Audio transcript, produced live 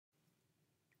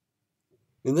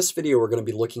In this video, we're going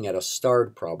to be looking at a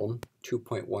starred problem,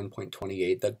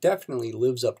 2.1.28, that definitely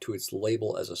lives up to its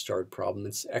label as a starred problem.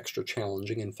 It's extra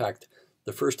challenging. In fact,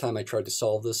 the first time I tried to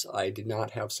solve this, I did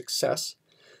not have success.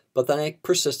 But then I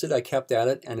persisted, I kept at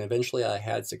it, and eventually I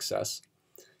had success.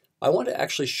 I want to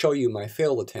actually show you my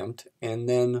failed attempt, and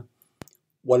then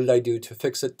what did I do to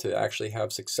fix it to actually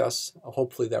have success.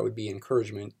 Hopefully that would be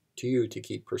encouragement to you to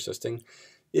keep persisting.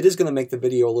 It is going to make the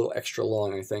video a little extra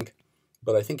long, I think.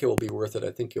 But I think it will be worth it.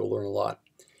 I think you'll learn a lot.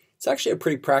 It's actually a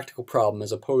pretty practical problem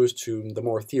as opposed to the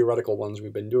more theoretical ones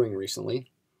we've been doing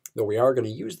recently, though we are going to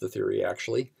use the theory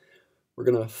actually. We're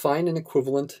going to find an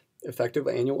equivalent effective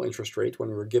annual interest rate when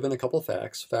we're given a couple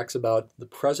facts about the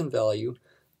present value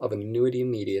of an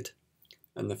annuity-immediate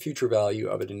and the future value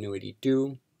of an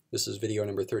annuity-due. This is video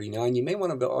number 39. You may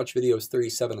want to watch videos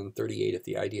 37 and 38 if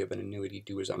the idea of an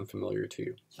annuity-due is unfamiliar to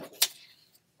you.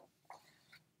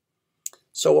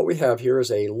 So what we have here is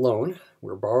a loan.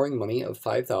 We're borrowing money of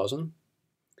 $5,000.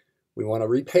 We want to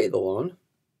repay the loan,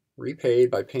 repaid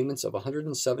by payments of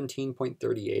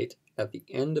 $117.38 at the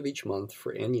end of each month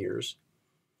for n years.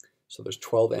 So there's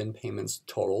 12 n payments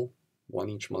total, one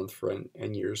each month for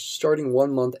n years, starting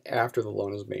 1 month after the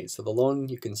loan is made. So the loan,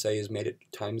 you can say, is made at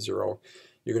time 0.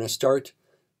 You're going to start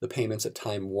the payments at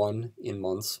time 1 in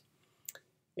months.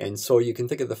 And so you can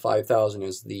think of the $5,000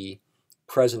 as the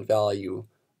present value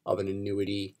of an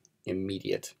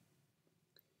annuity-immediate.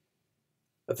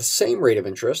 At the same rate of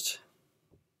interest,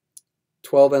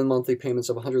 12 monthly payments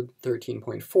of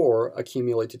 $113.4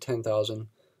 accumulate to $10,000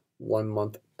 1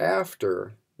 month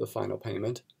after the final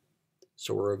payment.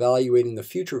 So we're evaluating the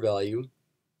future value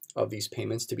of these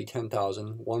payments to be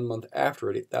 $10,000 1 month after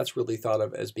it. That's really thought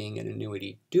of as being an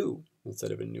annuity-due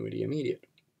instead of annuity-immediate.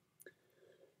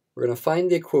 We're going to find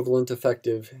the equivalent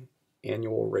effective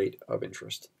annual rate of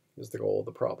interest. Is the goal of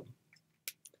the problem.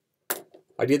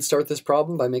 I did start this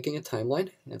problem by making a timeline,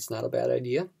 and it's not a bad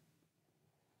idea.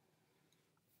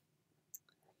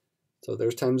 So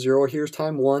there's time 0, here's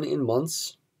time 1 in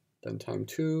months, then time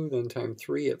 2, then time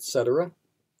 3, etc.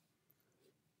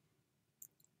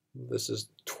 This is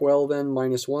 12n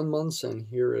minus 1 months, and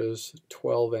here is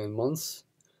 12n months.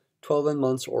 12n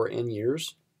months or n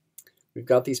years. We've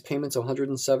got these payments of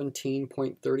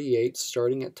 117.38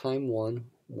 starting at time 1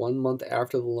 month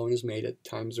after the loan is made at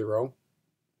time 0.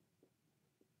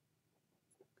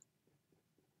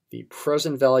 The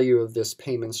present value of this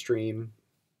payment stream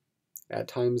at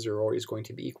time 0 is going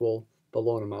to be equal the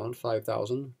loan amount,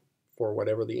 $5,000, for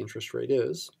whatever the interest rate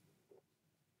is.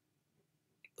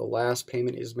 The last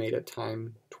payment is made at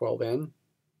time 12n.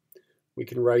 We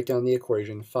can write down the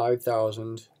equation,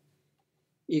 5,000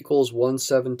 equals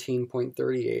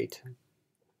 117.38.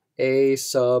 A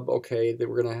sub, okay, that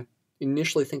we're going to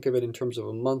initially think of it in terms of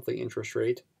a monthly interest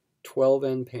rate,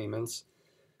 12n payments,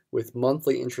 with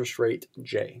monthly interest rate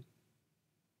J.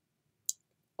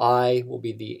 I will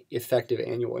be the effective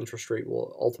annual interest rate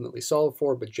we'll ultimately solve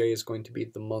for, but J is going to be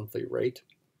the monthly rate.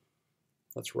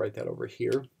 Let's write that over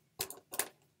here.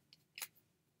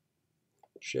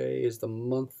 J is the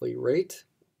monthly rate.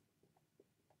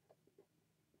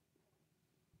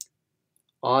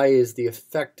 I is the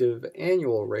effective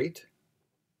annual rate.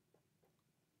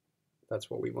 That's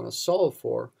what we want to solve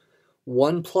for.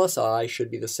 1 plus I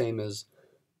should be the same as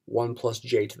 1 plus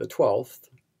j to the 12th.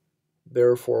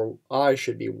 Therefore, I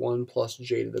should be 1 plus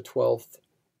j to the 12th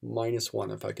minus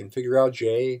 1. If I can figure out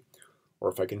j, or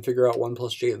if I can figure out 1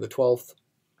 plus j to the 12th,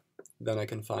 then I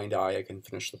can find I can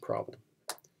finish the problem.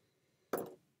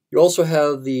 You also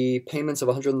have the payments of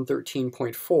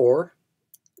 113.4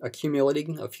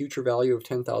 accumulating a future value of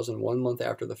 $10,000 1 month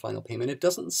after the final payment. It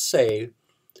doesn't say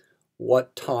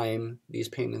what time these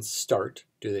payments start.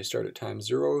 Do they start at time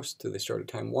 0? Do they start at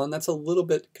time 1? That's a little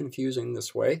bit confusing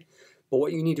this way, but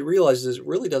what you need to realize is it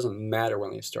really doesn't matter when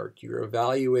they start. You're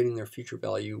evaluating their future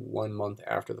value 1 month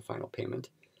after the final payment.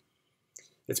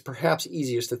 It's perhaps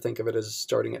easiest to think of it as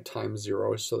starting at time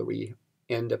 0 so that we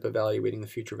end up evaluating the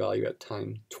future value at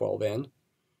time 12n.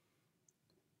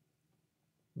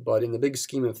 But in the big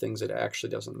scheme of things, it actually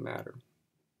doesn't matter.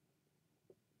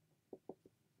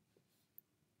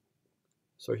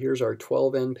 So here's our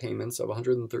 12n payments of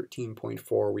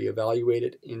 113.4. We evaluate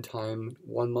it in time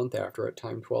 1 month after at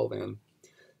time 12n.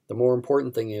 The more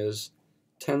important thing is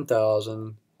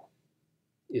 10,000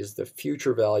 is the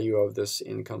future value of this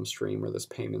income stream or this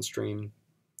payment stream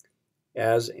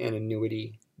as an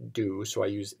annuity due. So I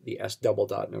use the S double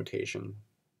dot notation.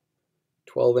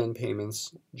 12n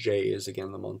payments, J is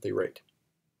again the monthly rate.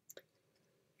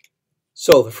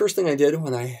 So the first thing I did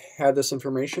when I had this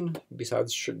information,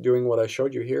 besides doing what I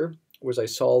showed you here, was I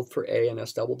solved for A and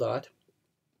S double dot.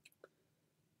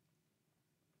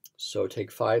 So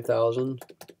take 5,000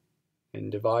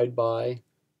 and divide by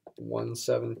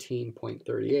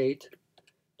 117.38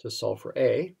 to solve for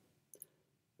A.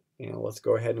 And let's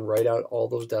go ahead and write out all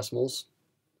those decimals.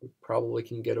 We probably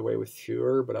can get away with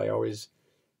fewer, but I always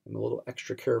am a little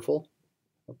extra careful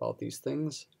about these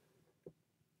things.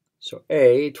 So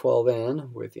A,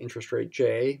 12N, with interest rate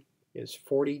J, is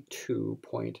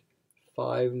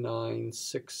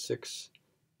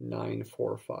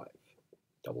 42.5966945.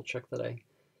 Double check that I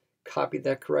copied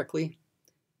that correctly.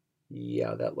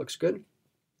 Yeah, that looks good.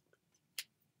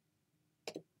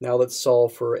 Now let's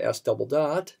solve for S double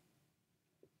dot.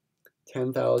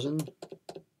 10,000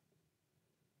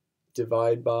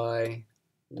 divide by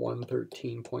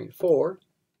 113.4.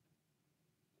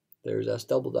 There's S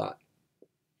double dot.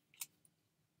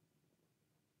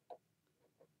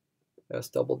 S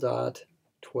double dot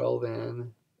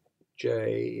 12N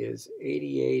J is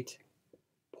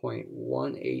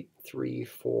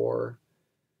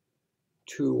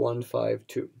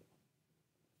 88.18342152.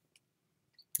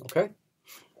 Okay.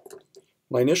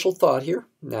 My initial thought here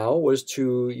now was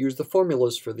to use the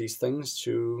formulas for these things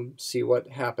to see what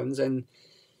happens. And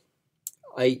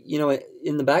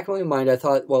in the back of my mind, I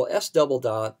thought, well, S double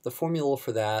dot, the formula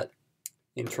for that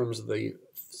in terms of the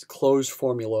closed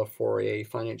formula for a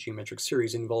finite geometric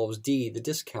series involves D, the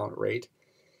discount rate.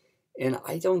 And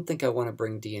I don't think I want to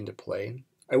bring D into play.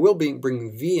 I will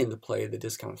bring V into play, the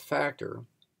discount factor,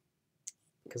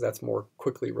 because that's more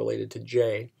quickly related to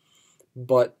J.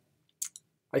 But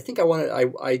I think I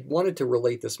wanted to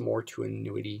relate this more to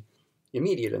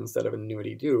annuity-immediate instead of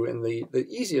annuity-due. And the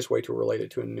easiest way to relate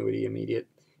it to annuity-immediate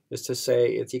is to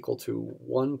say it's equal to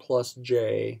 1 plus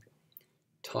J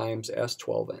times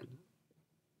S12N.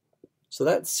 So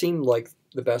that seemed like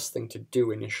the best thing to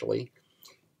do initially.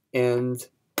 And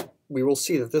we will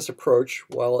see that this approach,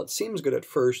 while it seems good at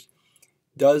first,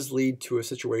 does lead to a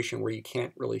situation where you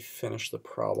can't really finish the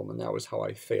problem. And that was how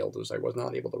I failed, was I was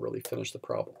not able to really finish the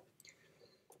problem.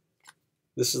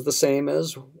 This is the same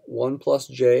as 1 plus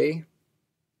J.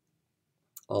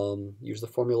 Use the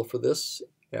formula for this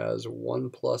as 1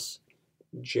 plus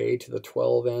J to the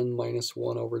 12N minus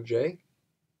 1 over J.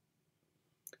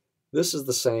 This is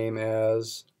the same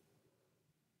as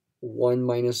 1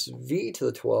 minus V to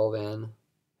the 12N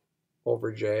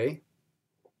over J,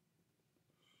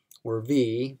 where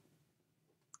V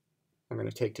I'm going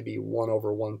to take to be 1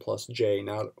 over 1 plus J,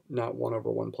 not 1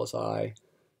 over 1 plus I.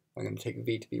 I'm going to take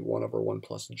V to be 1 over 1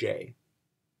 plus J.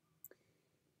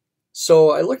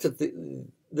 So I looked at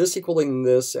this equaling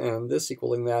this and this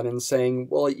equaling that and saying,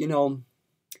 well,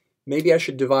 maybe I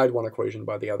should divide one equation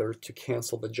by the other to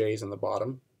cancel the J's in the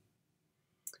bottom.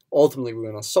 Ultimately, we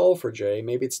want to solve for J.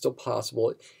 Maybe it's still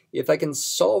possible. If I can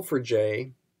solve for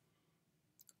J,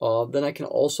 then I can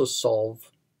also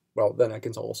solve,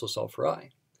 for I.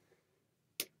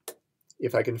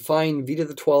 If I can find V to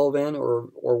the 12N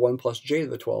or 1 plus J to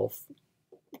the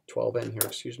 12N here,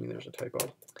 excuse me, there's a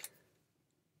typo.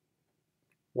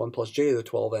 1 plus J to the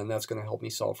 12N, that's going to help me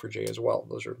solve for J as well.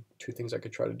 Those are two things I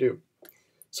could try to do.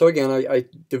 So again, I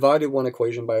divided one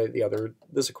equation by the other,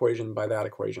 this equation by that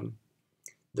equation.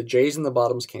 The J's in the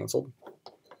bottom's canceled.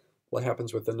 What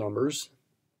happens with the numbers?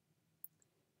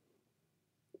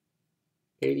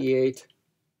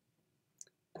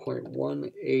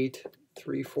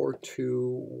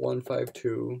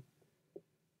 88.183425152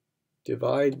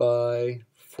 divide by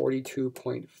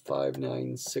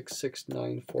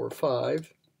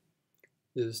 42.5966945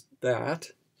 is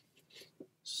that.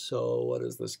 So what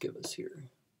does this give us here?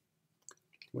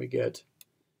 We get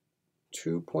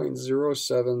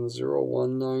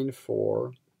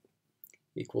 2.070194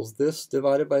 equals this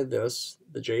divided by this.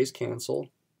 The J's cancel.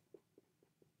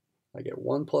 I get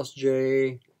 1 plus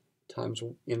J times,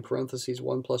 in parentheses,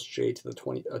 1 plus J to the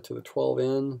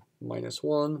 12N minus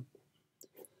 1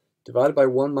 divided by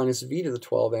 1 minus V to the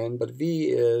 12N, but V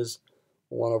is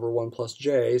 1 over 1 plus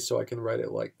J, so I can write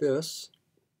it like this.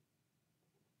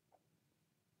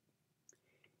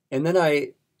 And then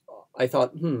I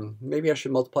thought, maybe I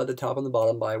should multiply the top and the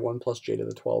bottom by 1 plus J to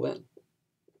the 12N.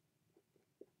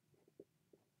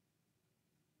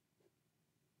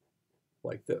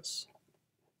 Like this.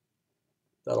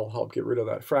 That'll help get rid of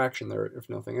that fraction there, if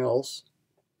nothing else.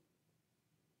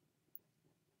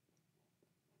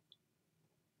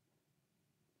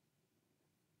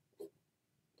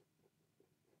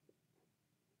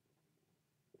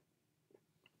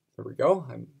 There we go.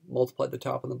 I multiplied the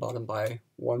top and the bottom by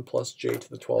 1 plus J to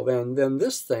the 12N. Then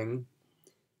this thing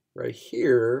right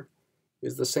here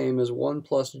is the same as 1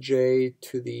 plus J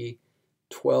to the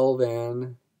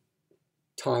 12N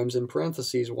times, in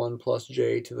parentheses, 1 plus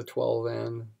J to the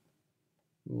 12N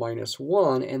minus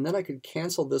 1, and then I could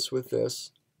cancel this with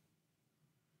this,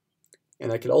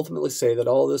 and I could ultimately say that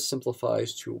all this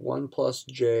simplifies to 1 plus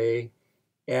j,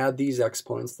 add these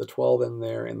exponents, the 12n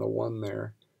there and the 1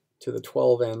 there, to the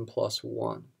 12n plus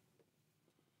 1.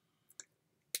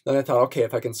 Then I thought, okay,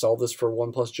 if I can solve this for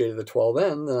 1 plus j to the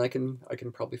 12n, then I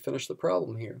can probably finish the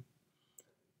problem here,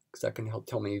 because that can help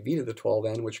tell me v to the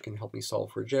 12n, which can help me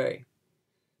solve for j.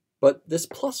 But this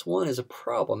plus 1 is a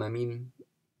problem. I mean,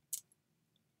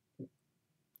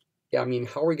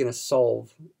 how are we going to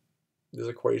solve this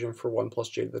equation for 1 plus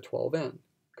j to the 12n?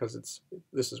 Because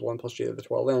this is 1 plus j to the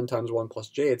 12n times 1 plus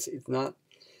j. It's not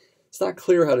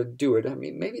clear how to do it. I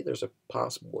mean, maybe there's a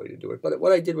possible way to do it. But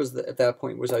what I did was at that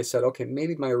point was I said, okay,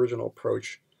 maybe my original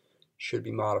approach should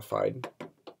be modified.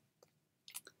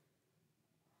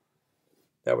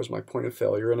 That was my point of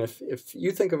failure. And if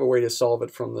you think of a way to solve it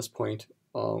from this point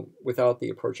without the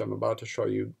approach I'm about to show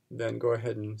you, then go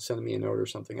ahead and send me a note or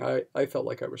something. I felt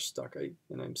like I was stuck.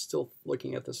 And I'm still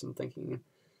looking at this and thinking,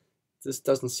 this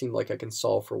doesn't seem like I can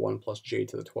solve for 1 plus j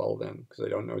to the 12n, because I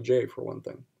don't know j for one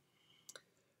thing.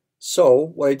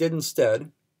 So what I did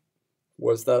instead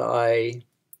was that I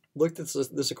looked at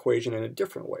this equation in a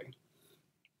different way.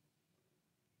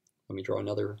 Let me draw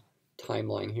another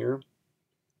timeline here.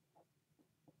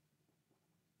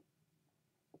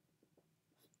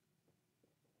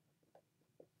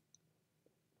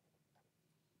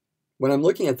 When I'm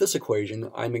looking at this equation,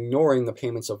 I'm ignoring the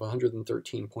payments of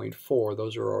 113.4.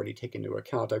 Those are already taken into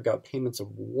account. I've got payments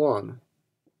of 1,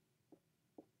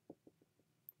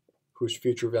 whose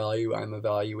future value I'm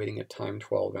evaluating at time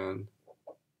 12n,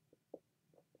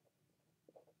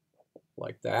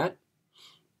 like that.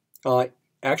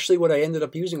 Actually, what I ended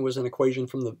up using was an equation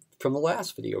from the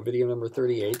last video, video number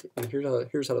 38, and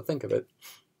here's how to think of it.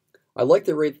 I like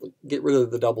to get rid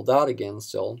of the double dot again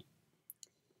still.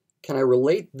 Can I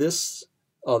relate this,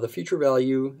 the future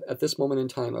value at this moment in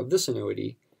time of this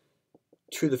annuity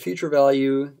to the future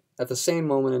value at the same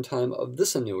moment in time of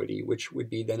this annuity, which would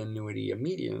be then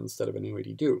Annuity-Immediate instead of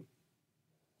Annuity-Due?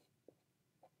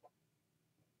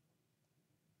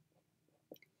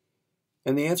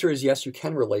 And the answer is yes, you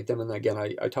can relate them. And again,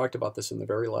 I talked about this in the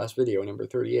very last video, number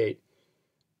 38.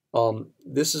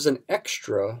 This is an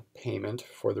extra payment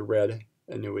for the red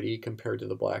annuity compared to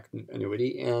the black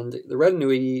annuity, and the red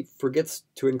annuity forgets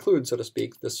to include, so to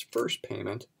speak, this first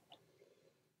payment.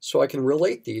 So I can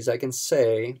relate these. I can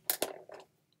say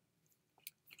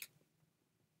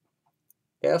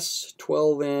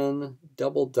S12n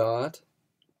double dot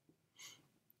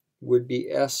would be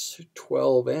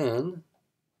S12n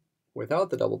without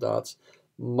the double dots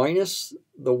minus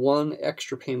the 1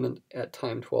 extra payment at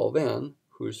time 12n,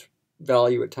 whose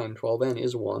value at time 12n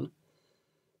is 1,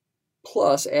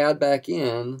 plus add back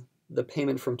in the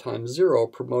payment from time 0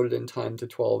 promoted in time to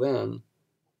 12n.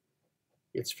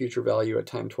 Its future value at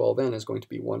time 12n is going to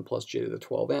be 1 plus j to the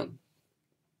 12n.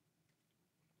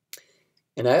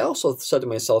 And I also said to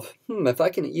myself, if I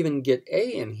can even get a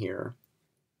in here,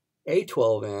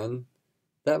 a12n,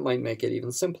 that might make it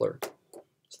even simpler.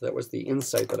 So that was the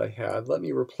insight that I had. Let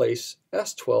me replace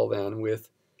S12n with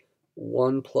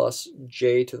 1 plus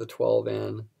j to the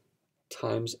 12n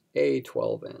times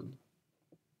a12n.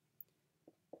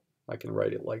 I can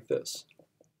write it like this.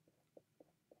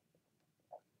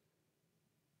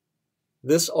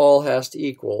 This all has to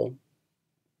equal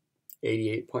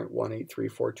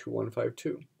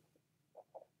 88.183425152.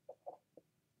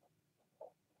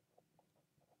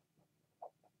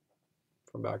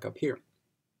 From back up here.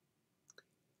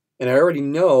 And I already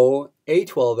know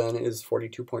A12n is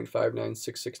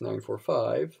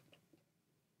 42.5966945.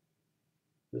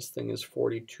 This thing is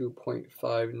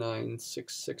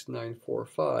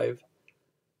 42.5966945.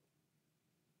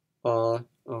 Oh,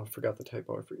 I forgot the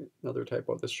typo. I forget another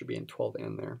typo. This should be in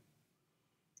 12n there.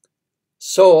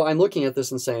 So I'm looking at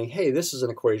this and saying, hey, this is an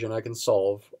equation I can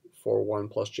solve for 1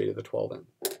 plus j to the 12n.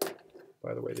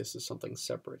 By the way, this is something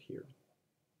separate here.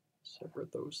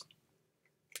 Separate those.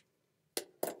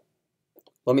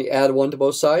 Let me add 1 to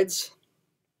both sides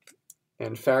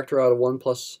and factor out a 1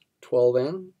 plus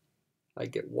 12n. I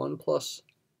get 1 plus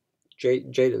j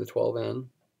to the 12n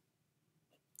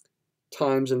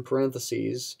times, in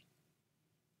parentheses,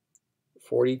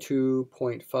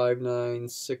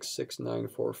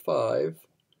 42.5966945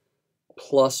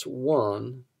 plus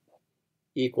 1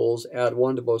 equals, add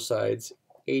 1 to both sides,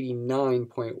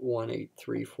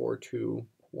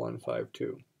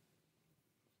 89.183425152.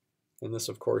 And this,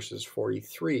 of course, is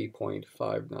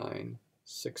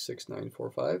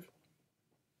 43.5966945.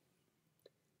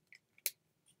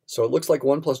 So it looks like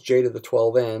 1 plus j to the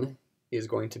 12n is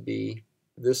going to be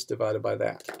this divided by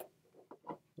that.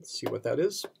 Let's see what that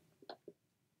is.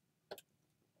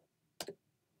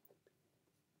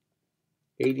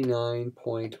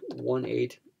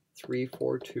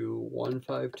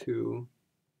 89.18342,152,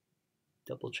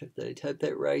 double check that I typed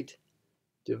that right,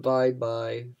 divide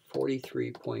by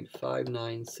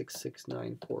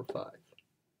 43.5966945.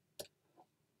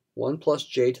 1 plus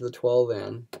j to the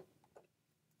 12n,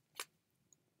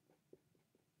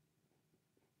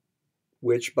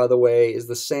 which, by the way, is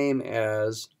the same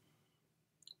as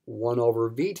 1 over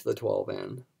v to the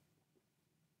 12n,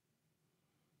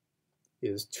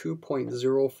 is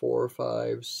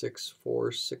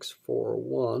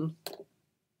 2.0456461.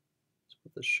 That's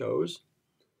what this shows.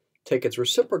 Take its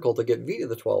reciprocal to get v to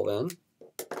the 12n.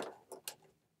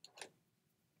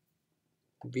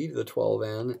 V to the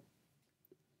 12n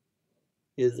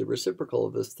is the reciprocal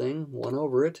of this thing, 1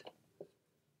 over it,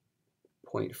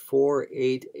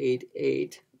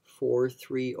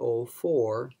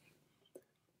 0.48884304.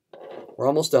 We're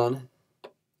almost done.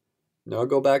 Now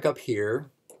go back up here,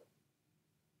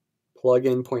 plug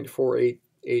in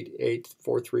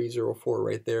 0.48884304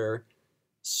 right there,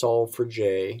 solve for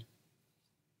j.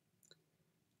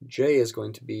 J is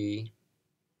going to be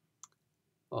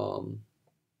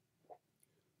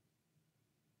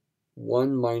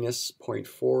 1 minus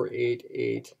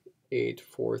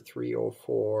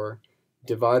 0.48884304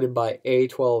 divided by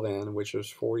A12n, which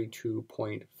is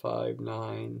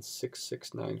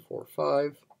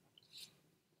 42.5966945.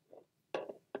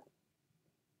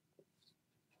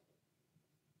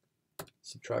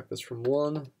 Subtract this from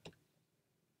 1,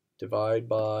 divide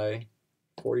by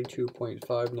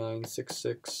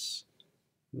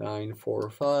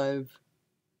 42.5966945.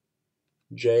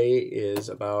 J is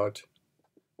about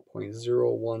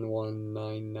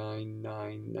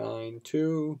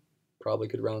 0.0119992. Probably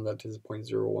could round that to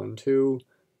 0.012.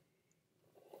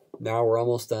 Now we're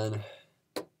almost done.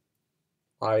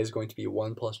 I is going to be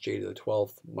 1 plus j to the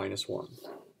 12th minus 1.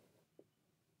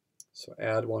 So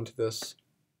add 1 to this,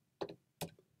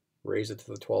 raise it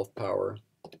to the 12th power,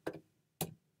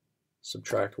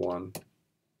 subtract 1.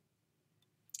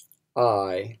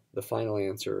 I, the final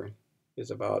answer, is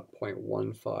about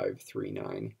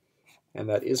 0.1539. And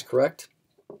that is correct.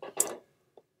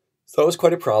 So that was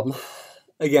quite a problem.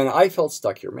 Again, I felt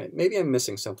stuck here. Maybe I'm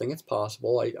missing something. It's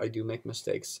possible. I do make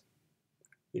mistakes.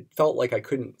 It felt like I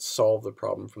couldn't solve the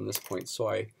problem from this point, so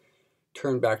I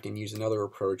turned back and used another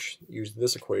approach, used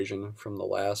this equation from the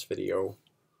last video,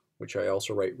 which I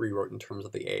also rewrote in terms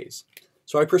of the a's.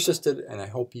 So I persisted, and I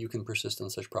hope you can persist on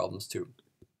such problems too.